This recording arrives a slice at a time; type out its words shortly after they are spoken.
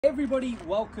Hey everybody,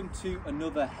 welcome to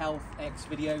another HealthX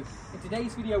video. In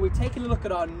today's video we're taking a look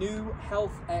at our new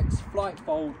HealthX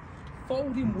FlightFold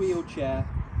folding wheelchair.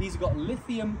 These have got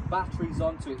lithium batteries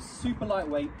on, so it's super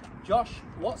lightweight. Josh,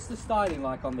 what's the styling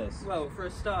like on this? Well, for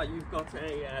a start you've got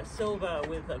a silver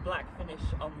with a black finish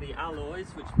on the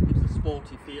alloys, which gives a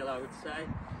sporty feel, I would say.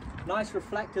 Nice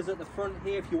reflectors at the front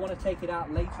here if you want to take it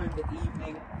out later in the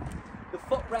evening. The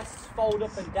footrests fold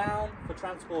up and down for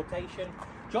transportation.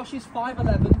 Josh is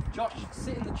 5'11". Josh,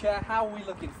 sit in the chair. How are we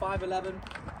looking? 5'11".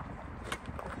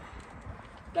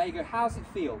 There you go. How's it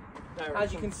feel?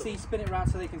 As you can see, spin it around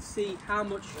so they can see how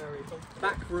much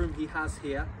back room he has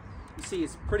here. You see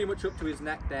it's pretty much up to his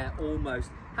neck there,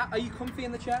 almost. Are you comfy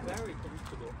in the chair? Very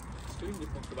comfortable. Extremely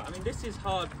comfortable. I mean, this is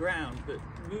hard ground, but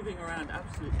moving around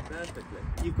absolutely perfectly.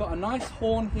 You've got a nice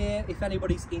horn here if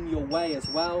anybody's in your way as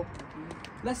well.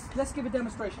 Let's give a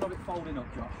demonstration of it folding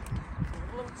up, Josh.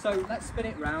 So let's spin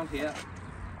it round here.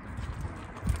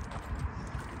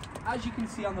 As you can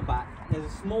see on the back, there's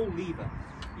a small lever.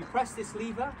 You press this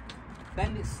lever,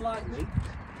 bend it slightly,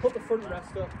 put the front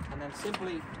rest up, and then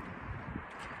simply,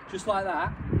 just like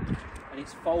that, and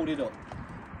it's folded up.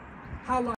 How